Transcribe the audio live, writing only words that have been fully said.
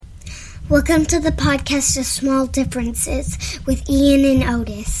Welcome to the podcast of Small Differences with Ian and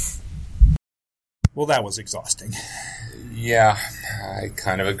Otis. Well, that was exhausting. Yeah, I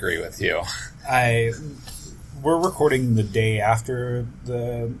kind of agree with you. We're recording the day after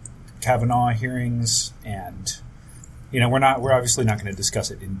the Kavanaugh hearings, and we're obviously not going to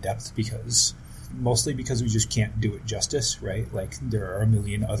discuss it in depth mostly because we just can't do it justice, right? Like, there are a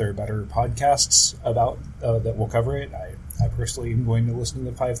million other better podcasts about that will cover it. I personally am going to listen to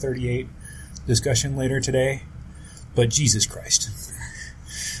the 538 discussion later today, but Jesus Christ.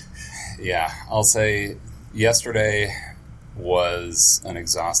 Yeah, I'll say yesterday was an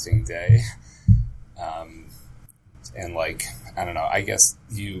exhausting day. And I don't know, I guess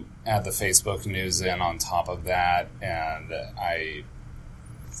you add the Facebook news in on top of that, and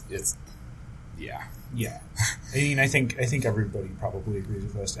yeah. I mean, I think everybody probably agrees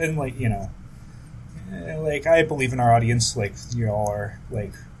with us. And I believe in our audience, you all are,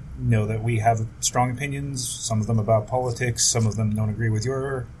 know that we have strong opinions, some of them about politics, some of them don't agree with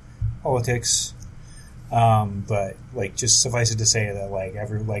your politics. But just suffice it to say that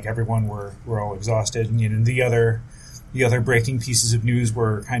everyone we're all exhausted, and the other breaking pieces of news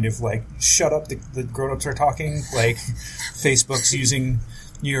were kind of shut up, the grown-ups are talking, Facebook's using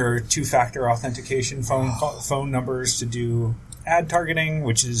your two-factor authentication phone numbers to do ad targeting,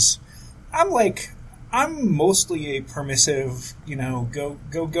 which is, I'm mostly a permissive, go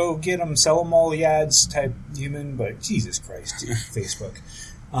get them, sell them all the ads type human, but Jesus Christ, Facebook.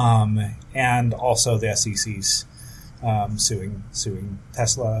 And also the SEC's suing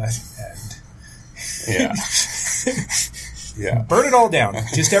Tesla, and yeah, burn it all down.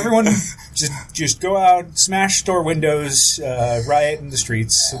 Just everyone, just go out, smash store windows, riot in the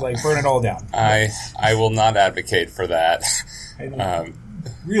streets, burn it all down. I will not advocate for that. I don't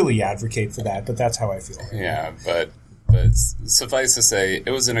really advocate for that, but that's how I feel. Yeah, but suffice to say,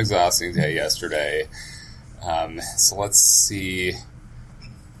 it was an exhausting day yesterday. So let's see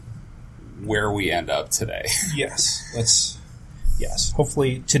where we end up today. Yes.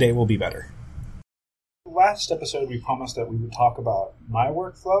 Hopefully today will be better. Last episode, we promised that we would talk about my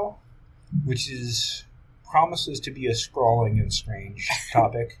workflow, which promises to be a sprawling and strange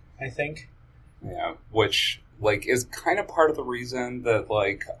topic, I think. Yeah, which is kind of part of the reason that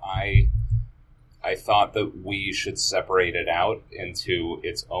I thought that we should separate it out into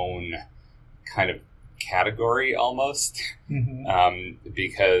its own kind of category almost,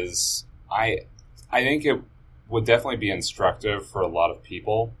 because I think it would definitely be instructive for a lot of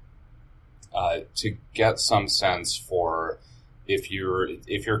people to get some sense for if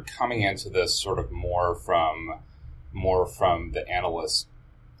you're coming into this sort of more from the analyst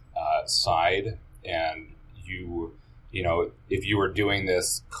side, and if you were doing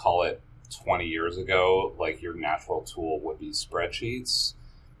this, call it 20 years ago, your natural tool would be spreadsheets.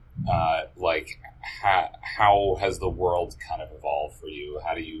 How has the world kind of evolved for you?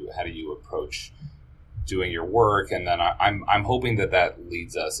 How do you approach doing your work? And then I'm hoping that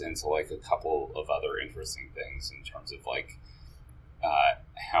leads us into a couple of other interesting things in terms of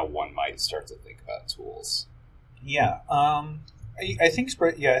how one might start to think about tools. Yeah. I think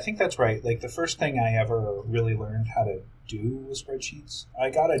that's right. The first thing I ever really learned how to do with spreadsheets, I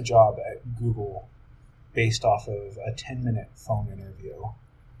got a job at Google based off of a 10-minute phone interview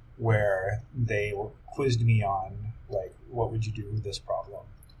where they quizzed me on, what would you do with this problem?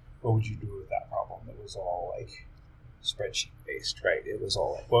 What would you do with that problem? It was all, spreadsheet-based, right? It was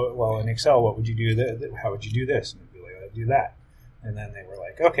all well, in Excel, what would you do? How would you do this? And it'd be I'd do that. And then they were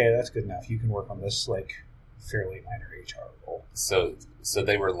okay, that's good enough. You can work on this, fairly minor HR role. So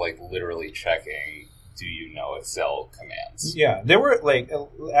they were, literally checking, do you know Excel commands? Yeah, they were,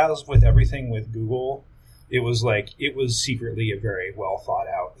 as with everything with Google, it was secretly a very well thought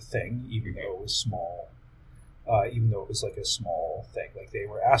out thing, even though it was small. Even though it was a small thing, they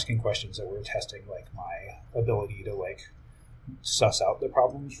were asking questions that were testing my ability to suss out the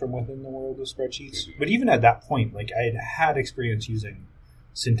problems from within the world of spreadsheets. But even at that point, I had experience using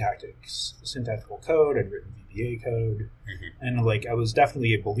syntactical code. I'd written VBA code, and I was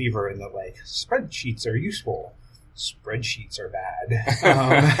definitely a believer in that spreadsheets are useful. Spreadsheets are bad.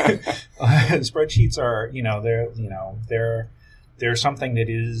 Spreadsheets are they're something that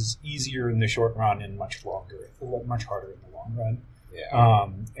is easier in the short run and much harder in the long run. Yeah.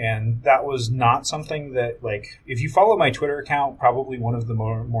 And that was not something that, if you follow my Twitter account, probably one of the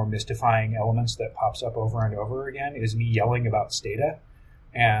more mystifying elements that pops up over and over again is me yelling about Stata.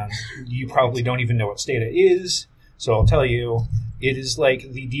 And you probably don't even know what Stata is. So I'll tell you, it is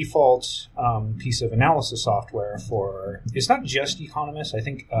the default piece of analysis software for, it's not just economists. I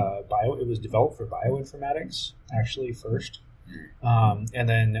think it was developed for bioinformatics, actually, first. And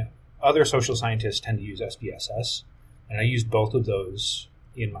then other social scientists tend to use SPSS, and I used both of those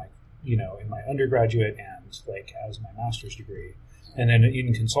in my undergraduate and like as my master's degree. And then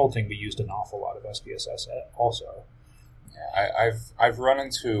in consulting, we used an awful lot of SPSS also. Yeah, I've run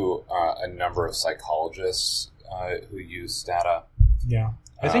into a number of psychologists who use Stata. Yeah,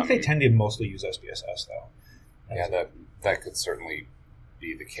 I think they tend to mostly use SPSS though. Yeah, that could certainly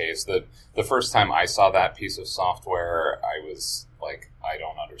be the case. The first time I saw that piece of software, I was like, I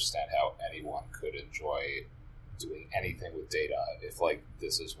don't understand how anyone could enjoy doing anything with data if like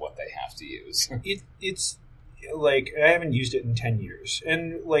this is what they have to use. It's like I haven't used it in 10 years,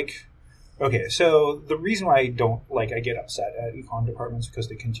 and like, okay, so the reason why I don't like I get upset at econ departments because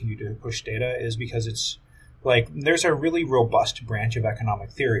they continue to push data is because it's like there's a really robust branch of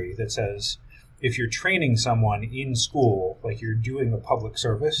economic theory that says if you're training someone in school, like you're doing a public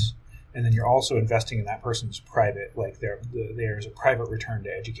service, and then you're also investing in that person's private, like there's a private return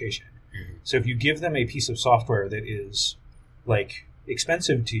to education. Mm-hmm. So if you give them a piece of software that is like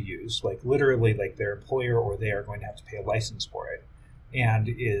expensive to use, like literally like their employer or they are going to have to pay a license for it, and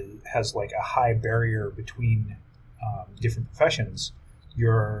has like a high barrier between different professions,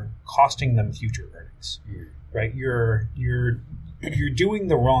 you're costing them future earnings, right? You're doing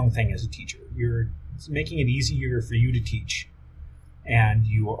the wrong thing as a teacher. You're making it easier for you to teach, and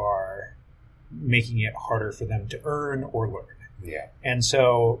you are making it harder for them to earn or learn. Yeah. And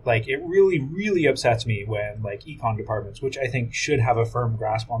so, like, it really, really upsets me when, like, econ departments, which I think should have a firm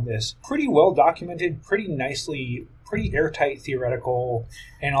grasp on this, pretty well documented, pretty nicely, pretty airtight theoretical,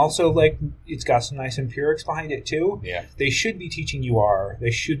 and also, like, it's got some nice empirics behind it, too. Yeah. They should be teaching you R.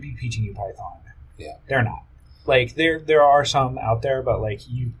 They should be teaching you Python. Yeah. They're not. Like, there are some out there, but, like,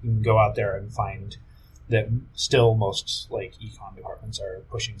 you can go out there and find that still most, like, econ departments are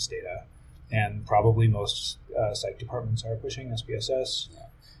pushing Stata. And probably most psych departments are pushing SPSS. Yeah.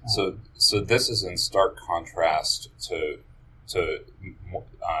 So this is in stark contrast to the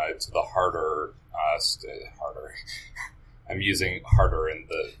harder. I'm using harder in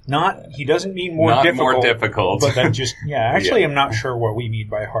the. He doesn't mean more not difficult. More difficult. But that just actually, I'm not sure what we mean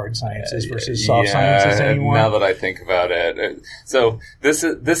by hard sciences versus soft sciences anymore. Now that I think about it, so this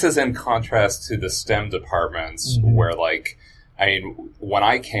is in contrast to the STEM departments where like. I mean, when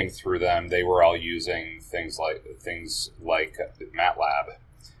I came through them, they were all using things like MATLAB,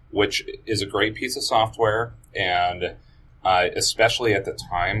 which is a great piece of software, and especially at the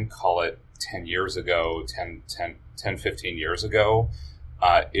time, call it 10 years ago, 15 years ago,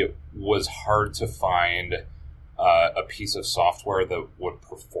 it was hard to find a piece of software that would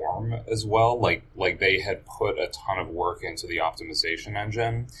perform as well. Like they had put a ton of work into the optimization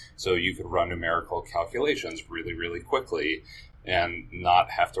engine, so you could run numerical calculations really, really quickly and not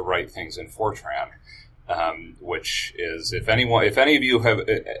have to write things in Fortran, which is if any of you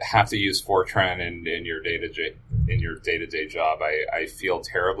have to use Fortran in your day-to-day job, I feel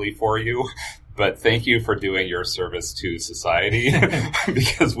terribly for you. But thank you for doing your service to society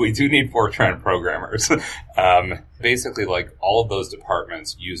because we do need Fortran programmers. Basically, like all of those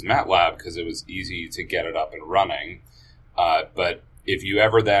departments use MATLAB because it was easy to get it up and running. But if you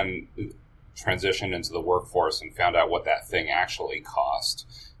ever then transitioned into the workforce and found out what that thing actually cost,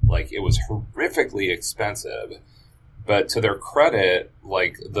 like it was horrifically expensive. But to their credit,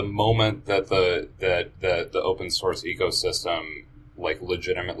 like the moment that the open source ecosystem like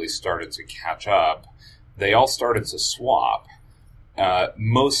legitimately started to catch up, they all started to swap,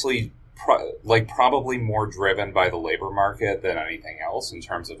 mostly probably more driven by the labor market than anything else in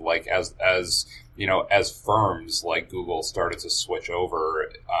terms of like as you know, as firms like Google started to switch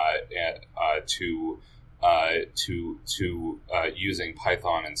over to using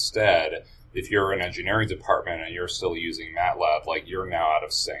Python instead. If you're an engineering department and you're still using MATLAB, like you're now out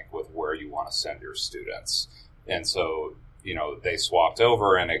of sync with where you want to send your students. And so, you know, they swapped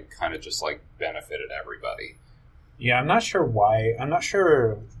over and it kind of just like benefited everybody. Yeah, I'm not sure why. I'm not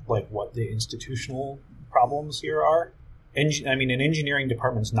sure like what the institutional problems here are. I mean, an engineering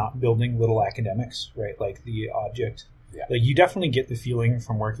department's not building little academics, right? Like the object. Yeah. Like you definitely get the feeling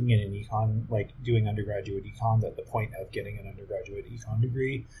from working in an econ, like doing undergraduate econ, that the point of getting an undergraduate econ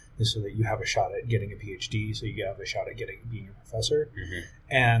degree is so that you have a shot at getting a PhD, so you have a shot at being a professor. Mm-hmm.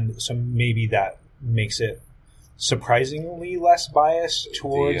 And so maybe that makes it surprisingly less biased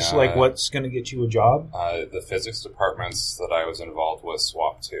towards like what's going to get you a job. The physics departments that I was involved with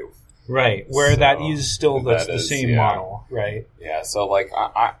swapped too. Right, where so that is still that's the same model, right? Yeah, so like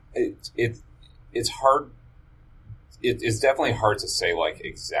it's hard. It's definitely hard to say like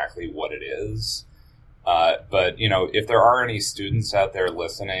exactly what it is, but you know, if there are any students out there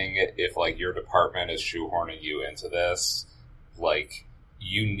listening, if like your department is shoehorning you into this, like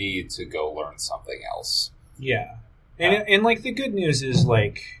you need to go learn something else. Yeah. And like the good news is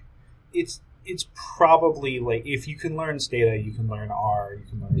like it's probably like if you can learn Stata, you can learn R, you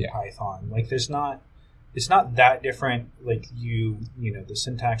can learn Python. Like it's not that different. Like you know, the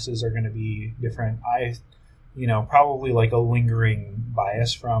syntaxes are going to be different. Probably like a lingering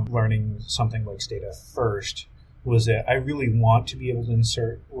bias from learning something like Stata first was that I really want to be able to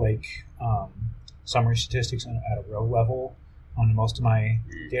insert like summary statistics at a row level on most of my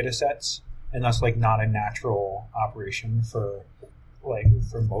data sets, and that's like not a natural operation for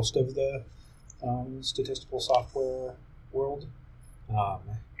most of the statistical software world.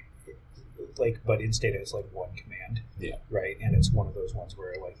 But in Stata it's like one command, right? And it's one of those ones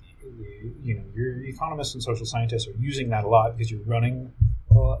where like your economists and social scientists are using that a lot because you're running.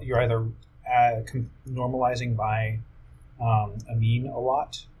 You're either normalizing by a mean a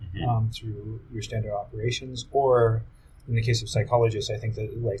lot through your standard operations, or in the case of psychologists, I think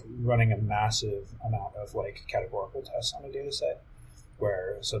that like running a massive amount of like categorical tests on a data set,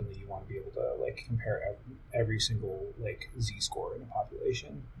 where suddenly you want to be able to like compare every single like z-score in a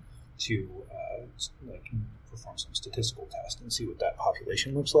population to like perform some statistical test and see what that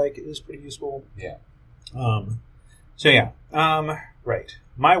population looks like is pretty useful. Yeah. Right.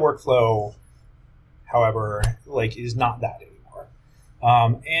 My workflow, however, like is not that anymore.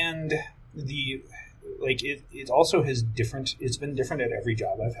 And it also has different. It's been different at every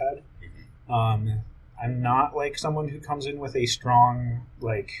job I've had. I'm not like someone who comes in with a strong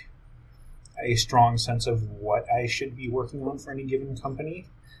sense of what I should be working on for any given company.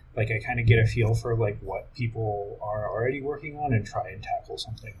 Like I kind of get a feel for like what people are already working on and try and tackle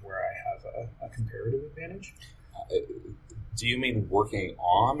something where I have a comparative advantage. Do you mean working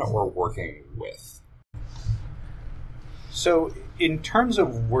on or working with? So in terms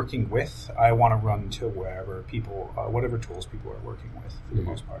of working with, I want to run to wherever people, whatever tools people are working with for the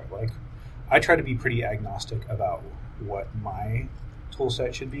most part. Like I try to be pretty agnostic about what my tool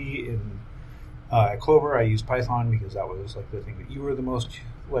set should be. In at Clover, I used Python because that was like the thing that you were the most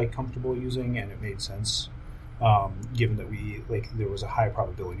like comfortable using, and it made sense given that there was a high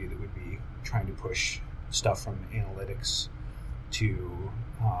probability that we'd be trying to push stuff from analytics to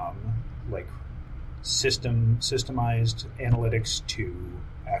systemized analytics to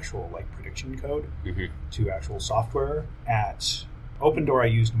actual like prediction code to actual software. At OpenDoor, I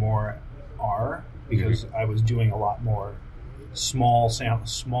used more R because I was doing a lot more small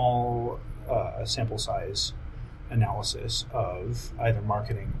sample size analysis of either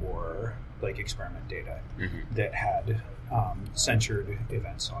marketing or like experiment data that had censured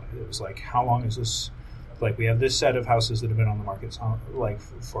events on it. It was like, how long is this? Like, we have this set of houses that have been on the market like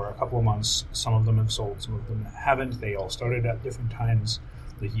for a couple of months. Some of them have sold, some of them haven't. They all started at different times.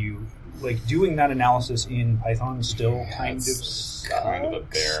 Doing that analysis in Python still kind of sucks. Kind of a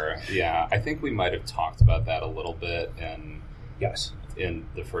bear. Yeah, I think we might have talked about that a little bit in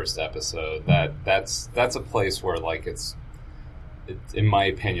the first episode. That's a place where like it's in my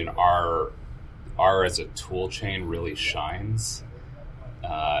opinion, R as a tool chain really shines.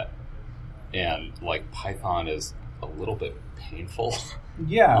 And like Python is a little bit painful.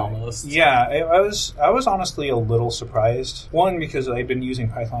 Yeah, almost. Yeah. I was honestly a little surprised. One, because I'd been using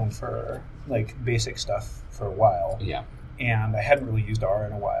Python for like basic stuff for a while. Yeah. And I hadn't really used R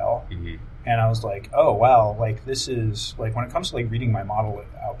in a while. And I was like, oh wow, like this is like when it comes to like reading my model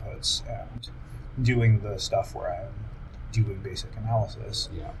outputs and doing the stuff where I'm doing basic analysis,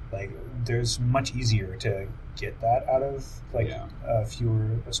 like there's much easier to get that out of like a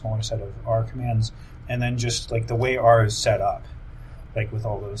smaller set of R commands, and then just like the way R is set up, like with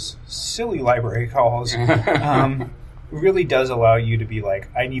all those silly library calls, really does allow you to be like,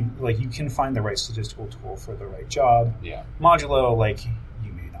 I need, like, you can find the right statistical tool for the right job. Modulo, like,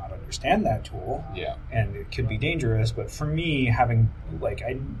 you may not understand that tool, and it could be dangerous. But for me, having like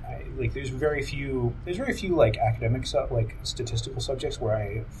I like there's very few like academic like statistical subjects where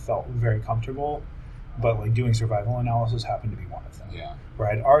I felt very comfortable, but like doing survival analysis happened to be one of them. Where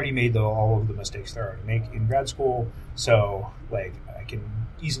I'd already made all of the mistakes there are to make in grad school, so like I can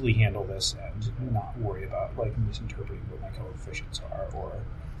easily handle this and not worry about like misinterpreting what my coefficients are or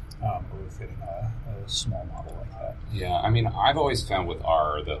overfitting a small model like that. Yeah, I mean, I've always found with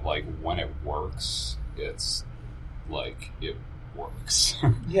R that like when it works, it's like it works.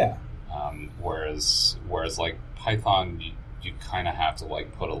 Whereas like Python, you kind of have to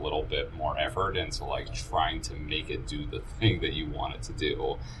like put a little bit more effort into like trying to make it do the thing that you want it to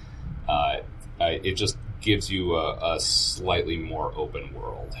do. It just gives you a slightly more open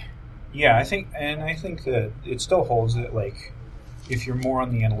world. Yeah, I think that it still holds that like if you're more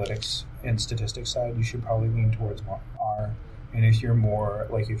on the analytics and statistics side, you should probably lean towards more R. And if you're more,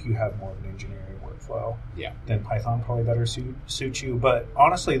 like, if you have more of an engineering workflow, then Python probably better suits you. But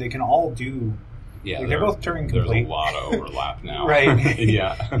honestly, they can all do. Yeah, like, they're both Turing complete. There's a lot of overlap now. Right.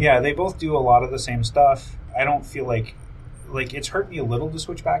 Yeah. Yeah, they both do a lot of the same stuff. I don't feel like it's hurt me a little to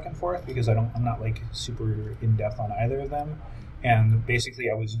switch back and forth because I'm not like super in depth on either of them. And basically,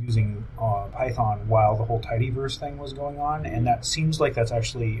 I was using Python while the whole tidyverse thing was going on, and that seems like that's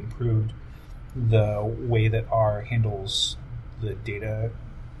actually improved the way that R handles the data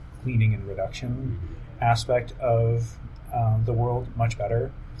cleaning and reduction aspect of the world much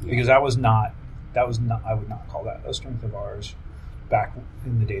better. Because I would not call that a strength of ours back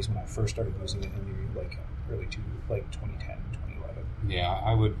in the days when I first started using it in the early 2010, 2011. Yeah,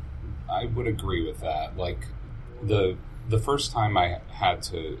 I would agree with that. Like the first time I had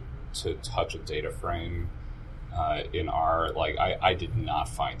to touch a data frame in R, like I did not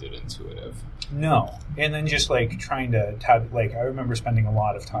find it intuitive. No, and then just like trying to I remember spending a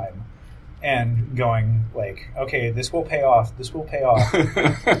lot of time and going like, okay, this will pay off.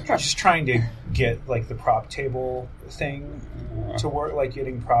 Just trying to get like the prop table thing to work, like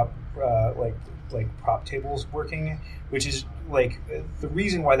getting prop prop tables working, which is like the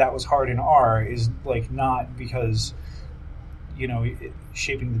reason why that was hard in R is like not because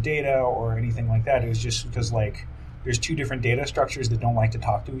shaping the data or anything like that. It was just because like there's two different data structures that don't like to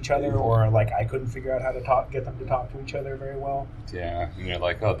talk to each other, or like I couldn't figure out how to get them to talk to each other very well. Yeah, and you're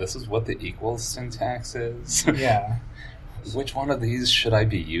like, oh, this is what the equals syntax is? Yeah. Which one of these should I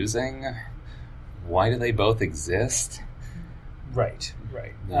be using? Why do they both exist? Right.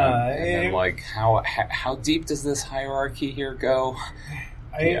 And then like, how deep does this hierarchy here go?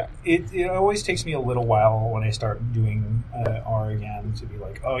 It always takes me a little while when I start doing R again to be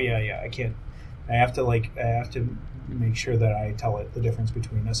like, oh yeah, I can't. I have to make sure that I tell it the difference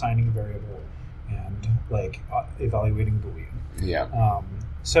between assigning a variable and like evaluating Boolean. Yeah.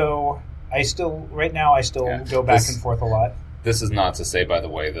 So I still go back and forth a lot. This is not to say, by the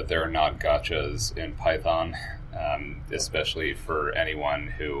way, that there are not gotchas in Python, especially for anyone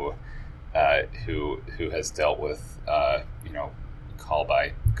who has dealt with call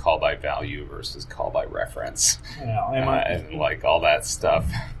by value versus call by reference, and like all that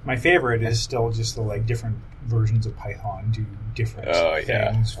stuff. My favorite is still just the like different versions of Python do different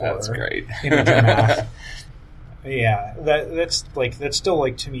things for that's great. integer math. Yeah, that's still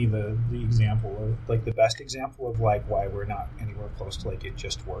like to me the example of like the best example of like why we're not anywhere close to like it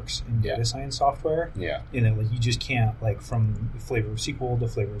just works in data science software. Yeah, in that like you just can't like from flavor of SQL to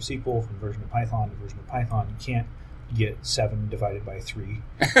flavor of SQL, from version of Python to version of Python, you can't get 7 divided by 3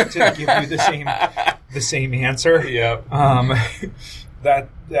 to give you the same answer. Yeah.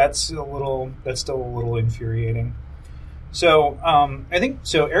 That's still a little infuriating. So I think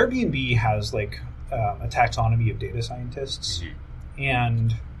so. Airbnb has like a taxonomy of data scientists,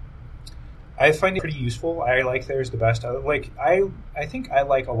 and I find it pretty useful. I like theirs the best. I think I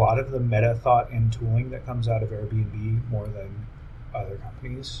like a lot of the meta thought and tooling that comes out of Airbnb more than other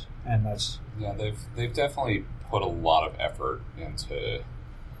companies, and that's they've definitely put a lot of effort into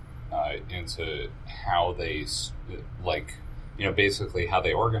how they basically how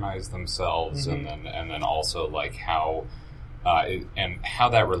they organize themselves, and then also like how and how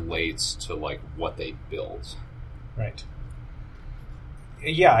that relates to like what they build. Right.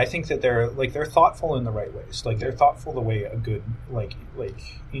 Yeah, I think that they're thoughtful in the right ways. Like they're thoughtful the way a good like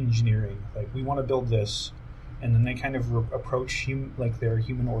engineering, like we want to build this. And then they kind of approach their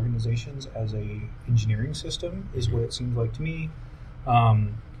human organizations as a engineering system is what it seems like to me.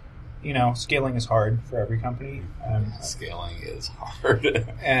 Scaling is hard for every company. Scaling is hard,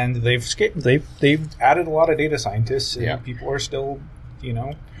 and they've added a lot of data scientists, and people are still,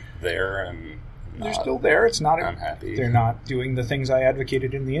 there and they're still there. It's not unhappy. They're not doing the things I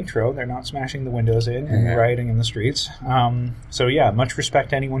advocated in the intro. They're not smashing the windows in and rioting in the streets. So yeah, much respect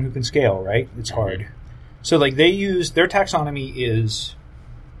to anyone who can scale. Right? It's hard. So, like, they use their taxonomy is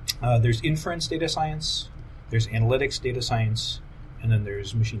there's inference data science, there's analytics data science, and then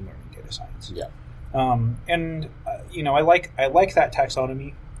there's machine learning data science. Yeah. I like that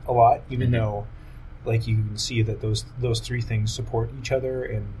taxonomy a lot, even though, like, you can see that those three things support each other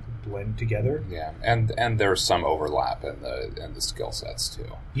and blend together. Yeah, and there's some overlap in the skill sets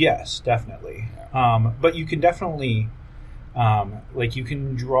too. Yes, definitely. Yeah. But you can definitely. You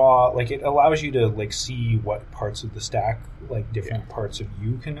can draw, like it allows you to like see what parts of the stack, like different parts of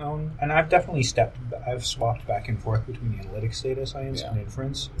you can own. And I've definitely I've swapped back and forth between analytics data science and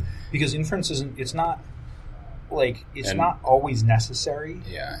inference, because inference it's not always necessary.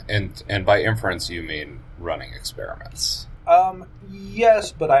 Yeah, and by inference you mean running experiments.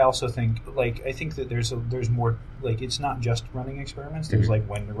 Yes, but I also think I think that there's more, it's not just running experiments. There's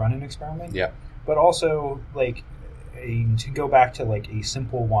when to run an experiment. Yeah. But also to go back to a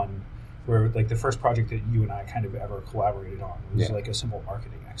simple one where the first project that you and I kind of ever collaborated on was a simple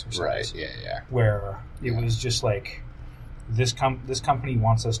marketing exercise. Right. Yeah. Where it was just this company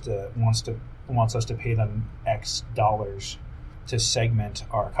wants us to pay them X dollars to segment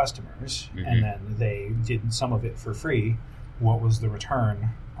our customers, and then they did some of it for free. What was the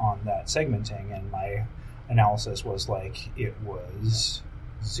return on that segmenting? And my analysis was it was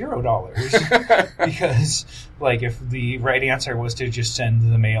 $0 because if the right answer was to just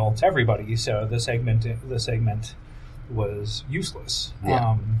send the mail to everybody, so the segment was useless.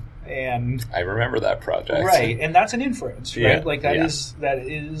 Yeah. And I remember that project. Right, and that's an inference, right? Yeah. That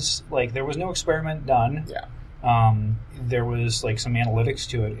is there was no experiment done. Yeah. There was some analytics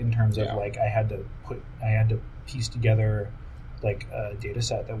to it in terms of I had to piece together a data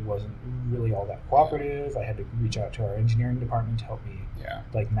set that wasn't really all that cooperative. I had to reach out to our engineering department to help me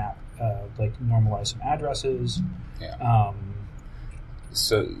map normalize some addresses. Yeah.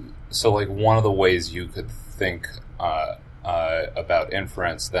 So one of the ways you could think about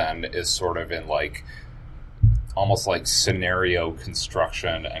inference then is sort of in almost scenario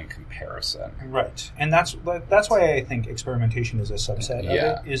construction and comparison. Right. And that's why I think experimentation is a subset of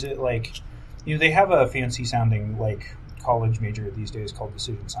it. Is it they have a fancy sounding college major these days called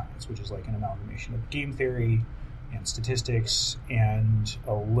decision science, which is an amalgamation of game theory and statistics and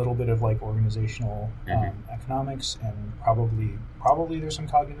a little bit of organizational economics, and probably there's some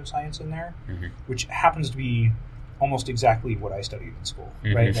cognitive science in there, which happens to be almost exactly what I studied in school,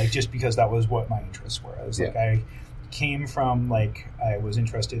 right? Just because that was what my interests were. I came from I was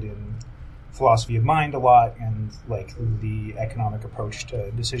interested in philosophy of mind a lot, and the economic approach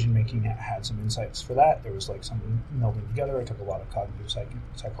to decision making had some insights for that. There was some melding together. I took a lot of cognitive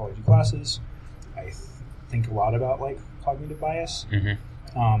psychology classes. I think a lot about cognitive bias.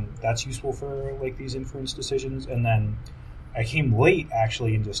 That's useful for these inference decisions. And then I came late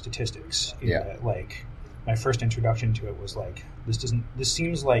actually into statistics. My first introduction to it was this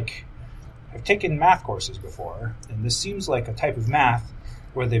seems like I've taken math courses before, and this seems like a type of math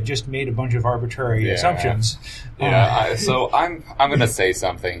where they've just made a bunch of arbitrary assumptions. Yeah, so I'm going to say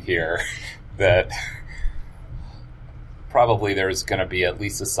something here that probably there's going to be at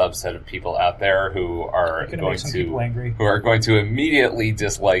least a subset of people out there who are going to immediately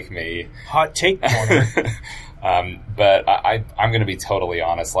dislike me. Hot take corner. But I'm going to be totally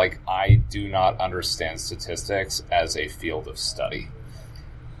honest. I do not understand statistics as a field of study.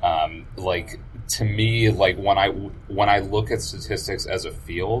 To me, when I look at statistics as a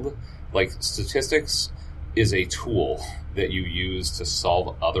field, statistics is a tool that you use to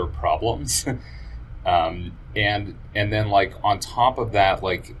solve other problems. And then on top of that,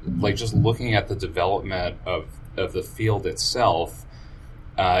 just looking at the development of the field itself,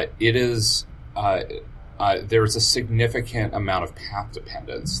 it is there's a significant amount of path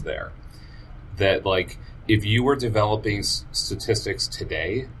dependence there. That if you were developing statistics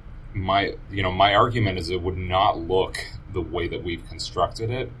today, my argument is it would not look the way that we've constructed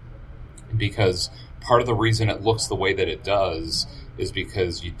it, because part of the reason it looks the way that it does is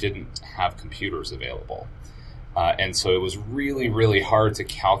because you didn't have computers available. And so it was really, really hard to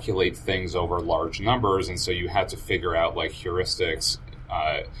calculate things over large numbers, and so you had to figure out heuristics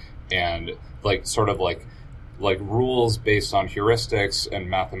and rules based on heuristics and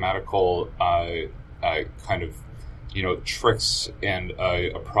mathematical kind of tricks and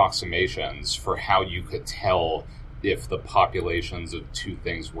approximations for how you could tell if the populations of two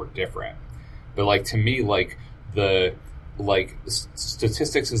things were different. But to me, the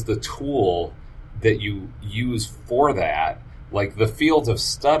statistics is the tool that you use for that. The field of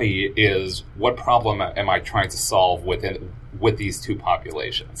study is what problem am I trying to solve with these two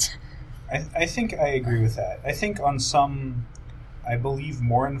populations. I think I agree with that. I think I believe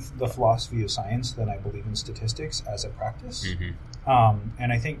more in the philosophy of science than I believe in statistics as a practice.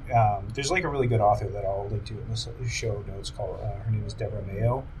 And I think there's a really good author that I'll link to in the show notes called, her name is Deborah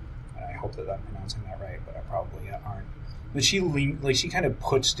Mayo. I hope that I'm pronouncing that right, but I probably aren't. But she kind of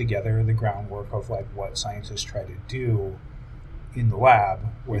puts together the groundwork of what scientists try to do in the lab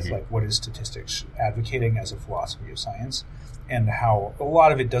with what is statistics advocating as a philosophy of science, and how a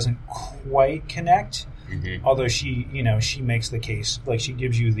lot of it doesn't quite connect. Although she makes the case, she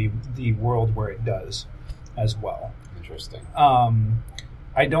gives you the world where it does as well. Interesting.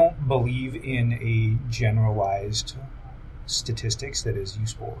 I don't believe in a generalized statistics that is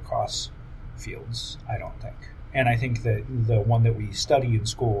useful across fields. I don't think. And I think that the one that we study in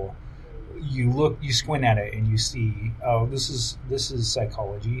school you squint at it and you see, oh, this is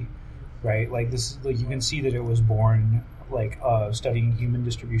psychology, right? Like this is like you can see that it was born like studying human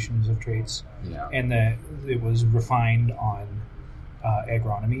distributions of traits, and that it was refined on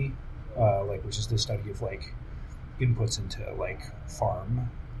agronomy, like which is the study of like inputs into like farm,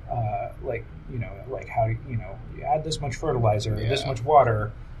 like like how you add this much fertilizer, this much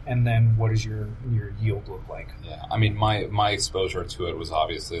water. And then what does your yield look like? Yeah, I mean, my exposure to it was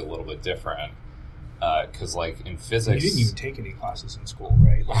obviously a little bit different because, like, in physics... You didn't even take any classes in school,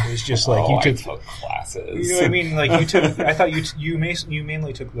 right? Like, it was just like I took classes. You know what I mean? Like, you took... I thought you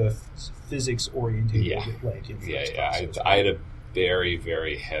mainly took the physics-oriented, like, classes. I had a very,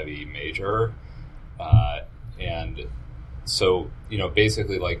 very heavy major. And so,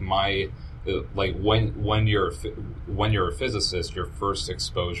 basically, like, when you're a physicist, your first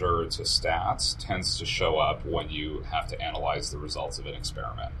exposure to stats tends to show up when you have to analyze the results of an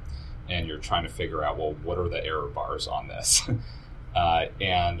experiment, and you're trying to figure out, well, what are the error bars on this?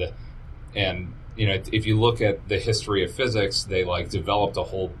 And if you look at the history of physics, they like developed a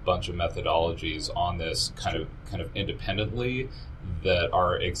whole bunch of methodologies on this kind of independently that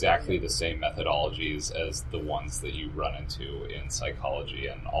are exactly the same methodologies as the ones that you run into in psychology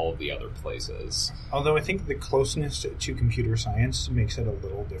and all of the other places. Although I think the closeness to computer science makes it a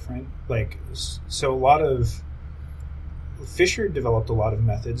little different. Like, so a lot of... Fisher developed a lot of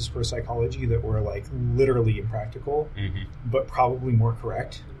methods for psychology that were like literally impractical, but probably more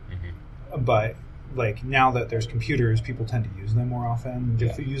correct. But like now that there's computers, people tend to use them more often.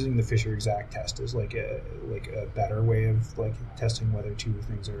 Using the Fisher exact test is like a better way of like testing whether two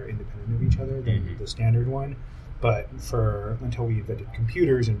things are independent of each other than the standard one. But until we invented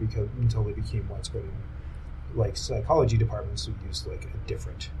computers and until they became widespread in like psychology departments, we used like a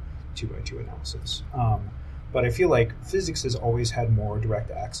different 2x2 analysis. But I feel like physics has always had more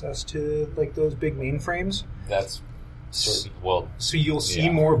direct access to like those big mainframes. That's well. So you'll see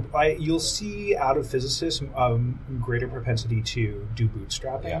more. You'll see out of physicists greater propensity to do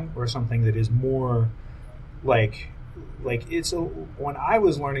bootstrapping or something that is more like it's when I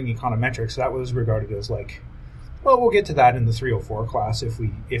was learning econometrics, that was regarded as like, well, we'll get to that in the 304 class if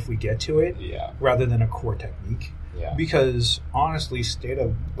we get to it, rather than a core technique. Yeah. Because honestly,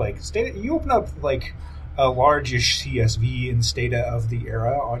 you open up like a large-ish CSV in Stata of the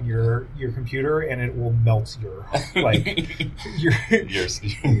era on your computer, and it will melt your like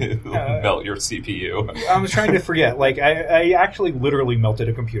melt your CPU. I was trying to forget. Like I actually literally melted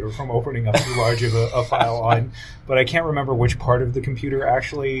a computer from opening up too large of a file on, but I can't remember which part of the computer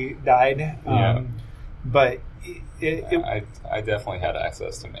actually died. But I definitely had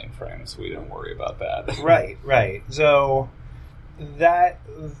access to mainframes. We didn't worry about that. Right. So that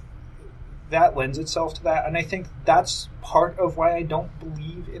lends itself to that, and I think that's part of why I don't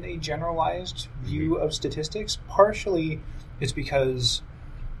believe in a generalized view of statistics. Partially, it's because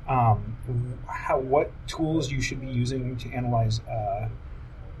what tools you should be using to analyze,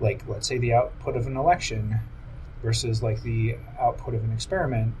 like let's say the output of an election versus like the output of an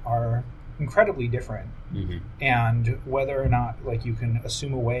experiment are incredibly different, and whether or not like you can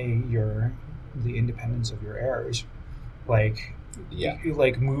assume away the independence of your errors, like. It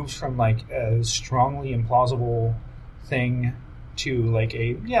like moves from like a strongly implausible thing to like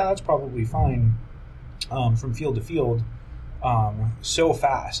that's probably fine from field to field so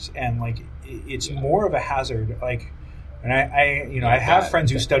fast, and like it's more of a hazard. Like, and I have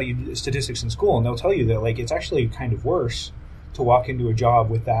friends who studied statistics in school, and they'll tell you that like it's actually kind of worse to walk into a job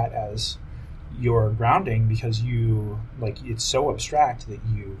with that as your grounding, because you like it's so abstract that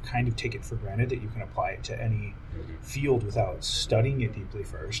you kind of take it for granted that you can apply it to any field without studying it deeply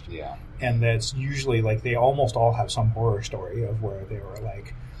first. And that's usually like they almost all have some horror story of where they were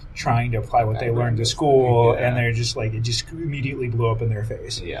like trying to apply what they learned to school, and they're just like it just immediately blew up in their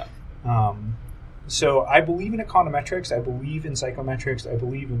face. So I believe in econometrics, I believe in psychometrics, I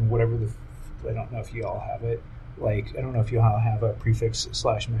believe in whatever I don't know if you all have it. Like, I don't know if you all have a prefix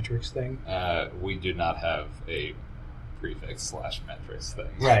 / metrics thing. We do not have a prefix / metrics thing.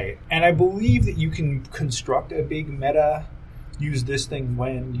 Right. And I believe that you can construct a big meta, use this thing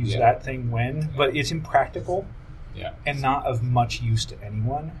when, use that thing when, but it's impractical and not of much use to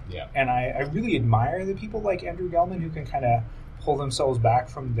anyone. And I really admire the people like Andrew Gelman who can kind of pull themselves back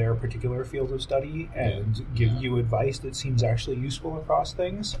from their particular field of study and give you advice that seems actually useful across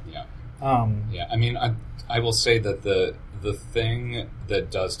things. I mean, I will say that the thing that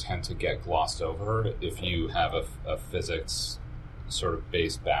does tend to get glossed over if you have a physics sort of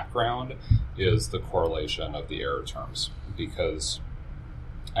based background is the correlation of the error terms. Because,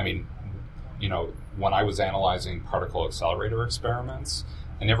 I mean, when I was analyzing particle accelerator experiments,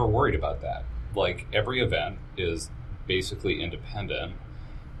 I never worried about that. Like, every event is basically independent,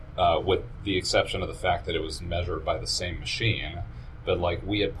 with the exception of the fact that it was measured by the same machine. But, like,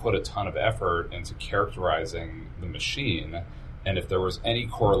 we had put a ton of effort into characterizing the machine, and if there was any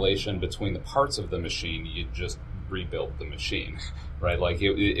correlation between the parts of the machine, you'd just rebuild the machine, right? Like,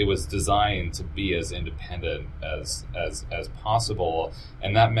 it was designed to be as independent as possible,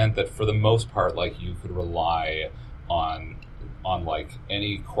 and that meant that for the most part, like, you could rely on like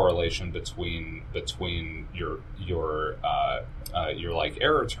any correlation between your like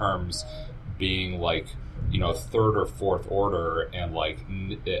error terms being like, you know, third or fourth order, and like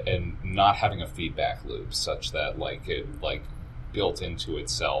and not having a feedback loop such that like it like built into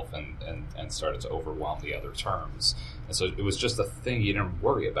itself and started to overwhelm the other terms. And so it was just a thing you didn't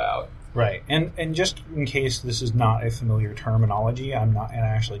worry about. Right. And just in case this is not a familiar terminology, I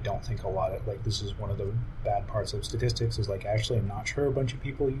actually don't think a lot of, like, this is one of the bad parts of statistics, is like, actually I'm not sure a bunch of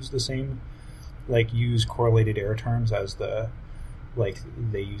people use the same, like, use correlated error terms as the, like,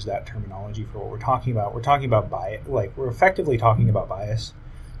 they use that terminology for what we're talking about. We're talking about bias, like, we're effectively talking about bias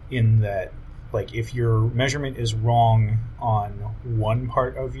in that, like, if your measurement is wrong on one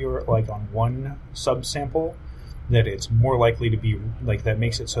part of your, like, on one subsample, that it's more likely to be, like, that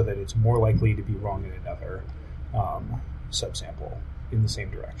makes it so that it's more likely to be wrong in another subsample in the same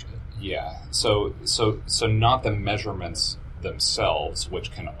direction. Yeah. So not the measurements themselves,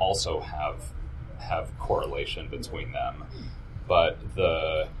 which can also have correlation between them, but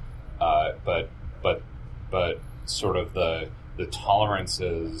the but sort of the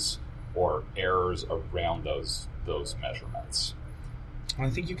tolerances or errors around those measurements. I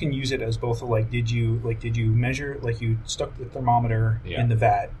think you can use it as both, like, did you measure, like, you stuck the thermometer in the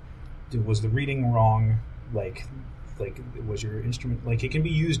vat, was the reading wrong, like was your instrument, like, it can be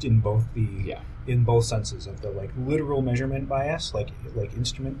used in both in both senses of the, like, literal measurement bias, like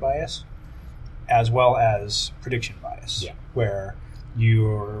instrument bias, as well as prediction bias, where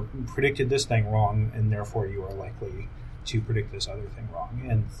you predicted this thing wrong and therefore you are likely to predict this other thing wrong.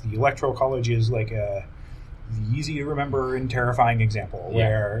 And the Electoral College is like the easy to remember and terrifying example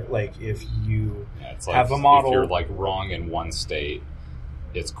where, like, if you have a model, if you're like wrong in one state,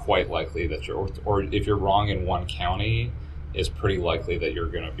 it's quite likely that or if you're wrong in one county, it's pretty likely that you're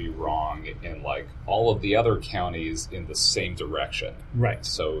going to be wrong in like all of the other counties in the same direction. Right.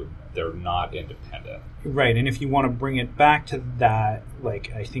 So they're not independent. Right. And if you want to bring it back to that,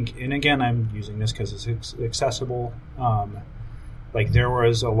 like, I think, and again, I'm using this because it's accessible. Like, there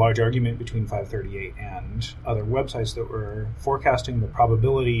was a large argument between 538 and other websites that were forecasting the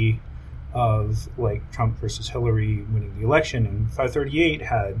probability of, like, Trump versus Hillary winning the election, and 538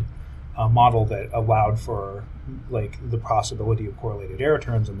 had a model that allowed for, like, the possibility of correlated error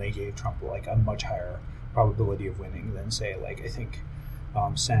terms, and they gave Trump, like, a much higher probability of winning than, say, like, I think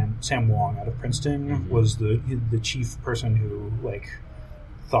Sam Wong out of Princeton was the chief person who, like,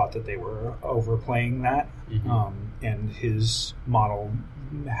 thought that they were overplaying that, and his model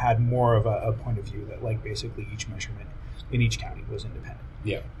had more of a point of view that, like, basically each measurement in each county was independent.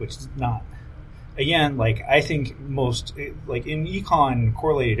 Yeah, which is not, again, like, I think most, like, in econ,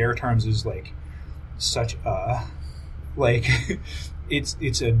 correlated error terms is, like, such a, like,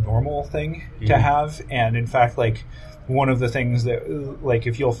 it's a normal thing to have, and in fact, like, one of the things that, like,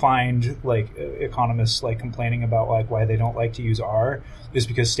 if you'll find, like, economists, like, complaining about, like, why they don't like to use R, is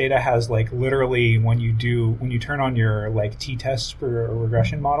because Stata has, like, literally when you turn on your, like, t-test for a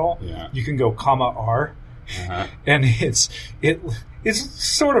regression model, you can go comma R, and it's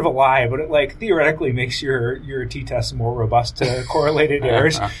sort of a lie, but it, like, theoretically makes your t-test more robust to correlated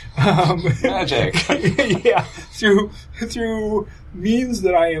errors. Magic. Yeah, through means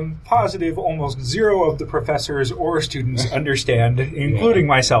that I am positive almost zero of the professors or students understand, including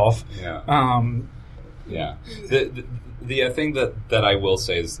myself. The thing that I will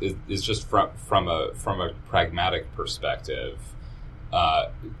say is just from a pragmatic perspective,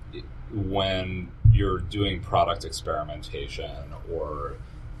 when you're doing product experimentation or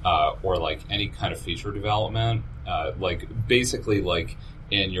like any kind of feature development, like, basically, like,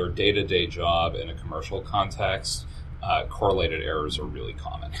 in your day-to-day job in a commercial context, correlated errors are really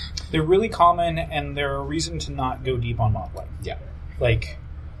common. They're really common, and they're a reason to not go deep on modeling. Yeah. Like,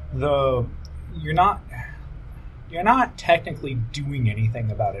 you're not technically doing anything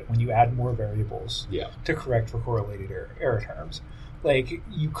about it when you add more variables to correct for correlated error terms. Like,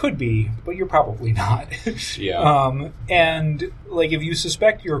 you could be, but you're probably not. And, like, if you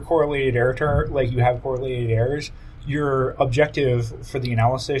suspect your correlated error like, you have correlated errors, your objective for the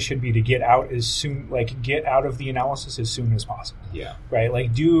analysis should be to get out of the analysis as soon as possible. Yeah. Right?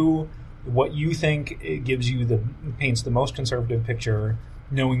 Like, do what you think paints the most conservative picture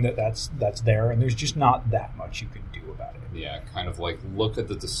knowing that that's there, and there's just not that much you can do about it. Yeah, kind of like look at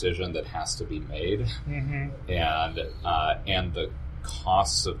the decision that has to be made, and the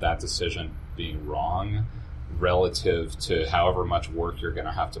costs of that decision being wrong relative to however much work you're going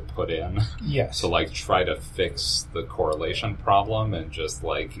to have to put in. Yes. To like try to fix the correlation problem and just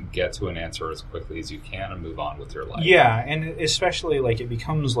like get to an answer as quickly as you can and move on with your life. Yeah, and especially like it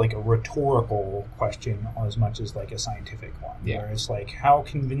becomes like a rhetorical question as much as like a scientific one. Yeah. Where it's like, how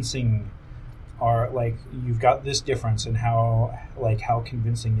convincing are, like, you've got this difference, and how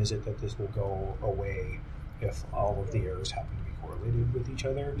convincing is it that this will go away if all of the errors happen to be correlated with each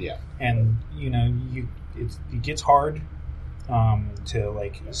other? Yeah. And it gets hard to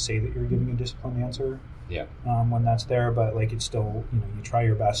like say that you're giving a disciplined answer. Yeah. When that's there, but like it's still, you try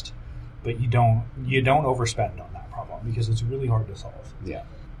your best, but you don't overspend on that problem because it's really hard to solve. Yeah.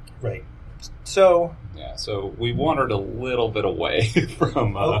 Right. So. Yeah. So we wandered a little bit away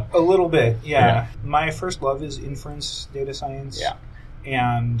from a little bit. Yeah. My first love is inference data science. Yeah.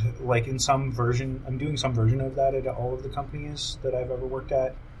 And like in some version, I'm doing some version of that at all of the companies that I've ever worked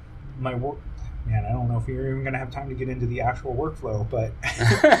at. My work. Man, I don't know if you're even going to have time to get into the actual workflow, but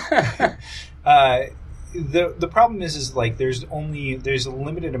the problem is like there's a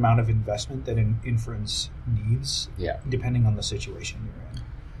limited amount of investment that an inference needs, depending on the situation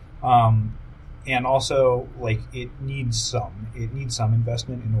you're in, and also like it needs some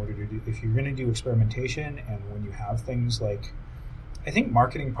investment in order to do, if you're going to do experimentation, and when you have things like, I think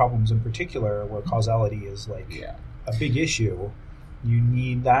marketing problems in particular, where causality is like a big issue. You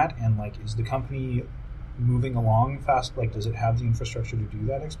need that, and like, is the company moving along fast? Like, does it have the infrastructure to do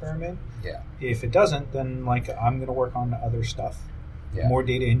that experiment? Yeah. If it doesn't, then like I'm going to work on other stuff, more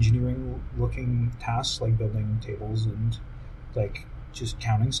data engineering looking tasks, like building tables and like just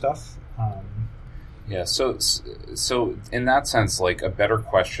counting stuff. Yeah. So in that sense, like a better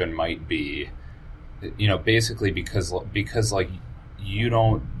question might be, basically because like you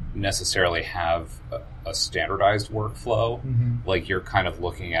don't necessarily have a standardized workflow. Like you're kind of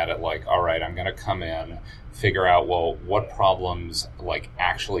looking at it like, all right, I'm going to come in, figure out, well, what problems like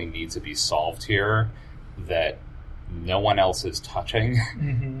actually need to be solved here that no one else is touching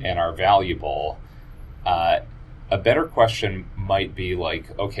and are valuable. A better question might be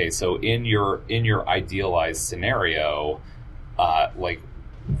like, okay, so in your idealized scenario, like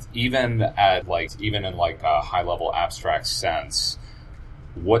even in like a high level abstract sense,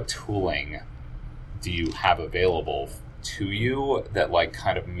 what tooling do you have available to you that like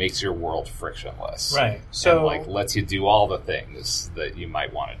kind of makes your world frictionless? Right. So and, like lets you do all the things that you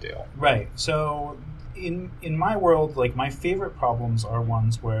might want to do. Right. So in my world, like my favorite problems are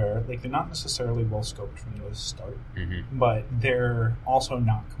ones where like they're not necessarily well scoped from the start, but they're also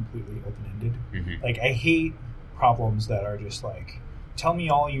not completely open ended. Like I hate problems that are just like, tell me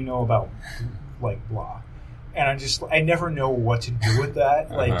all you know about like blah. And I never know what to do with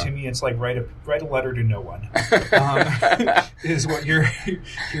that. Like to me, it's like write a letter to no one, is what you're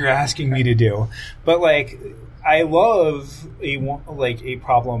asking me to do. But like, I love a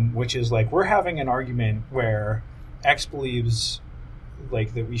problem which is like, we're having an argument where X believes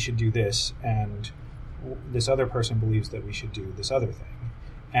like that we should do this, and this other person believes that we should do this other thing.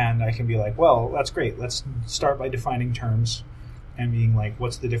 And I can be like, well, that's great. Let's start by defining terms and being like,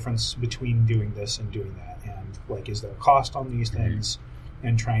 what's the difference between doing this and doing that? And like, is there a cost on these things?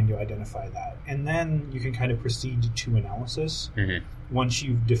 And trying to identify that. And then you can kind of proceed to analysis once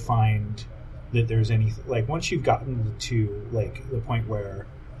you've defined that there's anything, like once you've gotten to like the point where,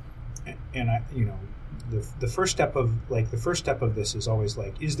 and I, the first step of this is always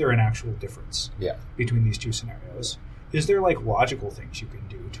like, is there an actual difference between these two scenarios? Is there like logical things you can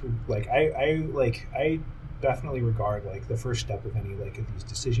do to like, I definitely regard like the first step of any like of these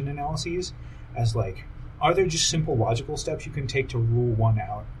decision analyses as like, are there just simple logical steps you can take to rule one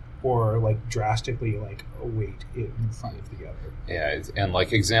out, or like drastically like weight it in front of the other? Yeah, and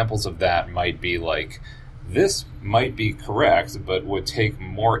like examples of that might be like, this might be correct, but would take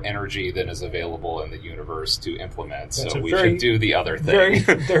more energy than is available in the universe to implement. That's so we should do the other thing.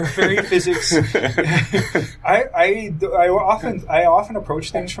 They're very physics. I often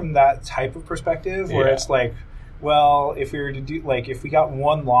approach things from that type of perspective, where it's like, well, if we were to do like, if we got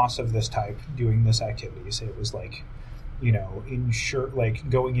one loss of this type doing this activity, say it was like, like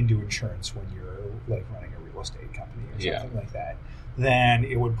going into insurance when you're like running a real estate company or something like that, then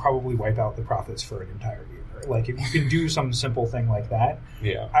it would probably wipe out the profits for an entire year. Like if you can do some simple thing like that,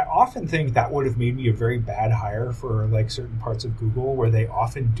 I often think that would have made me a very bad hire for like certain parts of Google, where they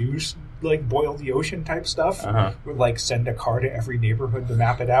often do like boil the ocean type stuff, Uh-huh. would like send a car to every neighborhood to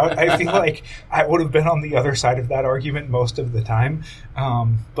map it out. I feel like I would have been on the other side of that argument most of the time.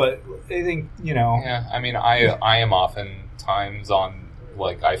 But I think, Yeah, I mean, I am oftentimes on,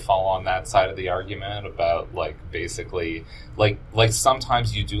 like, I fall on that side of the argument about, like, basically, like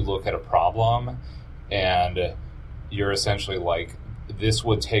sometimes you do look at a problem and you're essentially like, this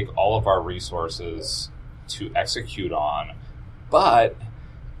would take all of our resources to execute on, but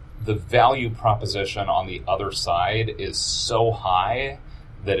the value proposition on the other side is so high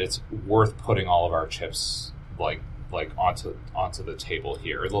that it's worth putting all of our chips like onto the table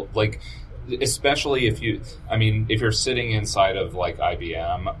here. Like, especially if you're sitting inside of like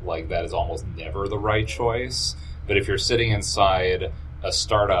IBM, like that is almost never the right choice. But if you're sitting inside a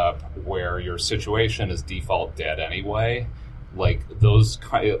startup where your situation is default dead anyway, like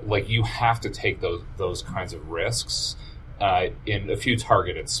you have to take those kinds of risks in a few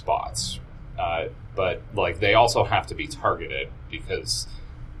targeted spots. But like they also have to be targeted because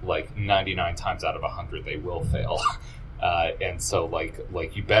like 99 times out of 100 they will fail. And so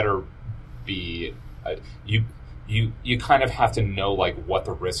like you better be you kind of have to know like what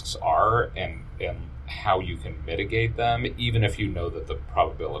the risks are and how you can mitigate them, even if you know that the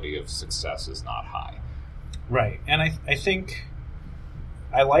probability of success is not high. Right. And I think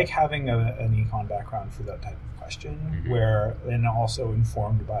I like having an econ background for that type of question, and also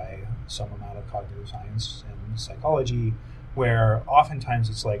informed by some amount of cognitive science and psychology, where oftentimes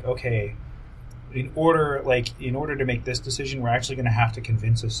it's like, okay, in order to make this decision, we're actually going to have to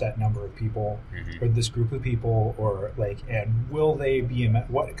convince a set number of people, or this group of people, or like, and will they be,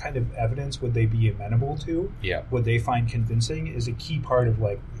 what kind of evidence would they be amenable to? Yeah. Would they find convincing is a key part of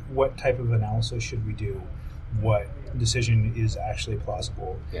like, what type of analysis should we do? What decision is actually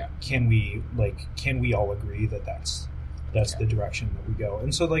plausible? Yeah. Can we all agree that that's the direction that we go?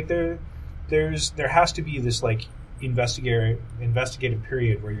 And so like there has to be this like investigative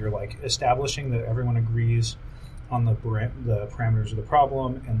period where you're like establishing that everyone agrees on the parameters of the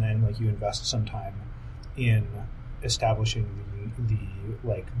problem, and then like you invest some time in establishing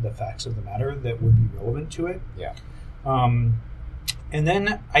the facts of the matter that would be relevant to it. Yeah. And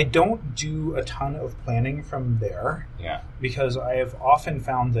then I don't do a ton of planning from there. Yeah. Because I have often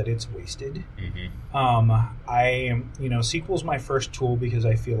found that it's wasted. SQL's my first tool because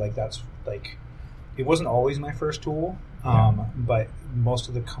I feel like that's like, it wasn't always my first tool, but most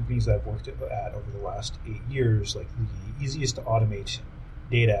of the companies that I've worked at over the last 8 years, like the easiest to automate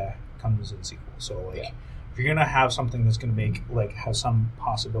data comes in SQL. So if you're going to have something that's going to make have some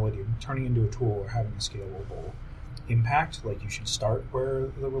possibility of turning into a tool or having a scalable impact, like you should start where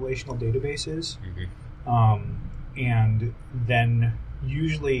the relational database is, and then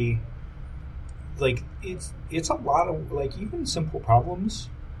usually like it's a lot of like even simple problems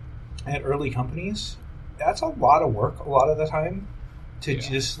at early companies, that's a lot of work a lot of the time to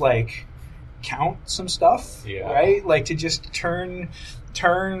just like count some stuff, right? Like to just turn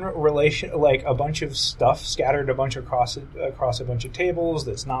relation, like a bunch of stuff scattered across a bunch of tables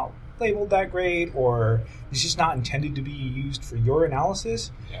that's not labeled that great, or it's just not intended to be used for your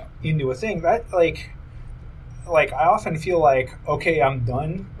analysis into a thing that like I often feel like, okay, I'm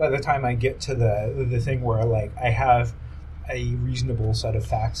done by the time I get to the thing where like I have a reasonable set of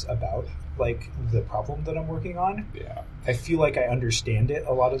facts about like the problem that I'm working on. Yeah. I feel like I understand it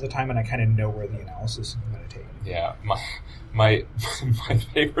a lot of the time, and I kind of know where the analysis is going to take me. Yeah. My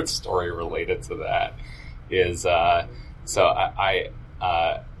favorite story related to that is so I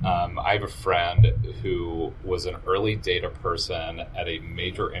have a friend who was an early data person at a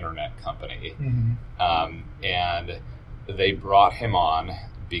major internet company, and they brought him on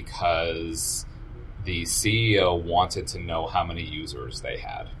because the CEO wanted to know how many users they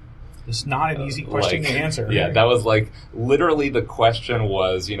had. It's not an easy question to answer. Yeah, that was like literally the question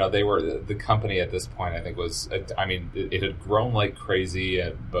was, they were, the company at this point I think was, it had grown like crazy,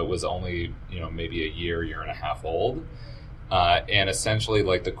 but was only, maybe a year and a half old. And essentially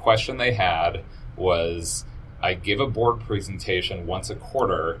like the question they had was, I give a board presentation once a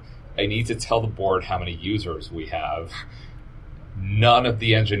quarter. I need to tell the board how many users we have. None of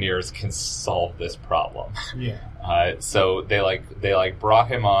the engineers can solve this problem. Yeah. So they brought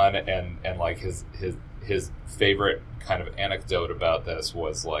him on, and like his favorite kind of anecdote about this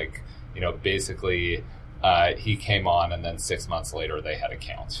was like, basically he came on and then 6 months later they had a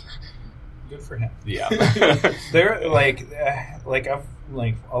count. Good for him. Yeah. They're like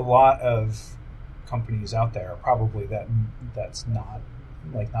a lot of companies out there probably that's not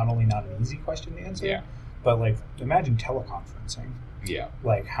only not an easy question to answer, but like imagine teleconferencing. Yeah.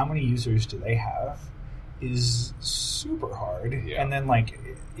 Like how many users do they have? is super hard. Yeah. And then like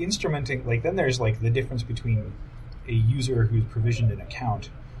instrumenting, like then there's like the difference between a user who's provisioned an account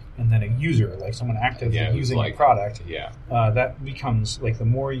and then a user, like someone actively using like, the product. Yeah. That becomes like the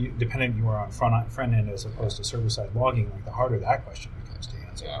more dependent you are on front end as opposed to server side logging, like the harder that question becomes to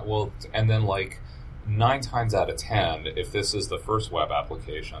answer. Yeah. Well, and then like 9 times out of 10, if this is the first web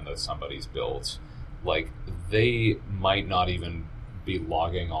application that somebody's built, like they might not even be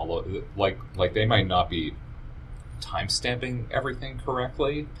logging all of, like they might not be timestamping everything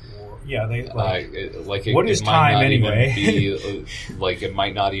correctly. Yeah, they like what is time anyway? It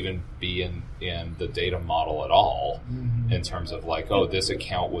might not even be in the data model at all, mm-hmm. in terms of like, oh, this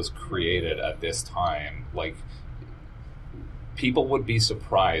account was created at this time. Like, people would be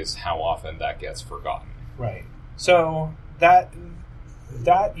surprised how often that gets forgotten. Right. So that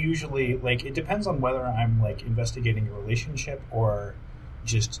usually, like, it depends on whether I'm like investigating a relationship or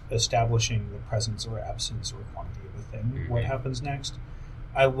just establishing the presence or absence or quantity of a thing. Mm-hmm. What happens next?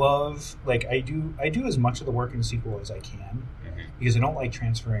 I love, like, I do as much of the work in SQL as I can, Mm-hmm. because I don't like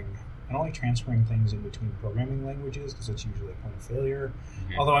transferring things in between programming languages because it's usually a point of failure.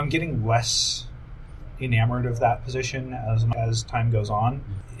 Mm-hmm. Although I'm getting less enamored of that position as time goes on.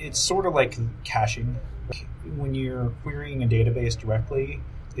 It's sort of like caching. When you're querying a database directly,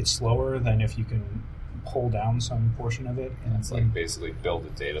 it's slower than if you can pull down some portion of it. And it's like basically build a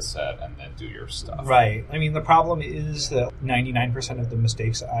data set and then do your stuff. Right. I mean, the problem is that 99% of the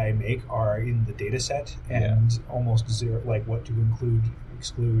mistakes I make are in the data set and almost zero, like what to include,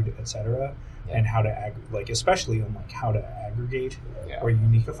 exclude, etc. And how to especially on like how to aggregate or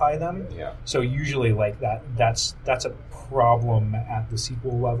uniquify them. Yeah. So usually like that's a problem at the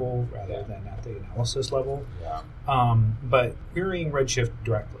SQL level rather than at the analysis level. Yeah. But querying Redshift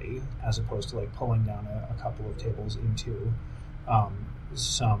directly, as opposed to like pulling down a couple of tables into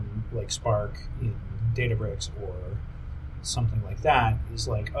some like Spark in Databricks or something like that, is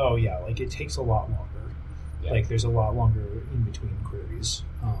like, oh yeah, like it takes a lot longer. Yeah. Like there's a lot longer in between queries.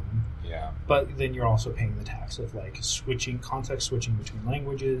 But then you're also paying the tax of like context switching between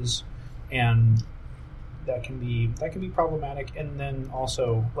languages, and that can be problematic. And then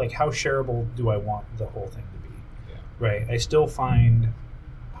also like how shareable do I want the whole thing to be? Yeah. Right. I still find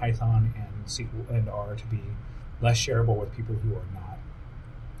Python and SQL and R to be less shareable with people who are not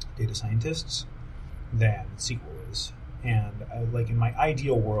data scientists than SQL is. And like in my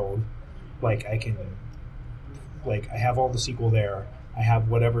ideal world, like I can, like I have all the SQL there. I have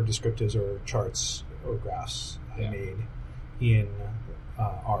whatever descriptives or charts or graphs I made in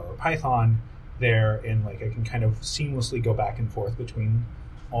R or Python there, and like I can kind of seamlessly go back and forth between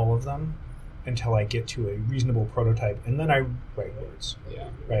all of them until I get to a reasonable prototype, and then I write words. Yeah.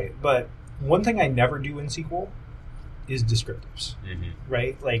 Right. But one thing I never do in SQL is descriptives. Mm-hmm.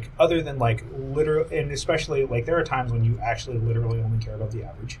 Right? Like other than like literal, and especially like there are times when you actually literally only care about the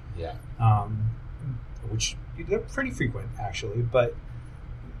average. Yeah. Which they're pretty frequent actually, but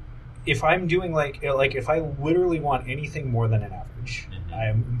if I'm doing like if I literally want anything more than an average, I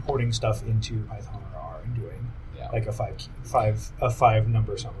am importing stuff into Python or R and doing like a five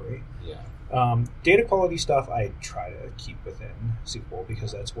number summary. Yeah. Data quality stuff I try to keep within SQL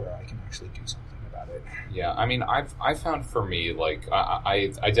because that's where I can actually do something about it. Yeah, I mean, I've found for me, like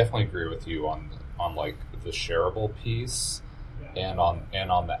I definitely agree with you on like the shareable piece and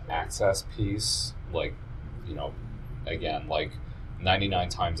on the access piece. Like, you know, again, like 99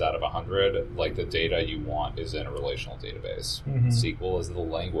 times out of 100, like the data you want is in a relational database. Mm-hmm. SQL is the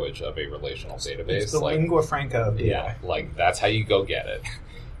language of a relational database. It's the like, lingua franca of data. Yeah, like that's how you go get it.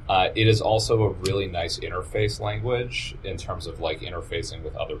 It is also a really nice interface language in terms of like interfacing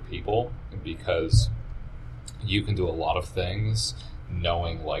with other people, because you can do a lot of things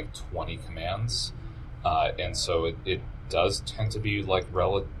knowing like 20 commands. And so it does tend to be like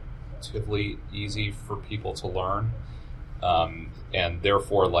relatively easy for people to learn. And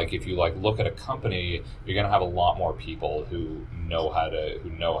therefore, like if you like look at a company, you're going to have a lot more people who know how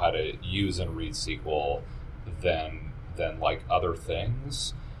to use and read SQL than like other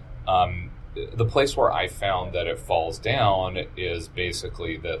things. The place where I found that it falls down is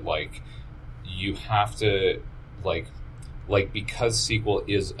basically that like you have to like because SQL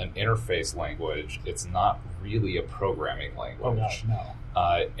is an interface language, it's not really a programming language. Oh,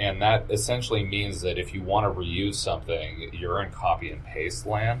 no. And that essentially means that if you want to reuse something, you're in copy and paste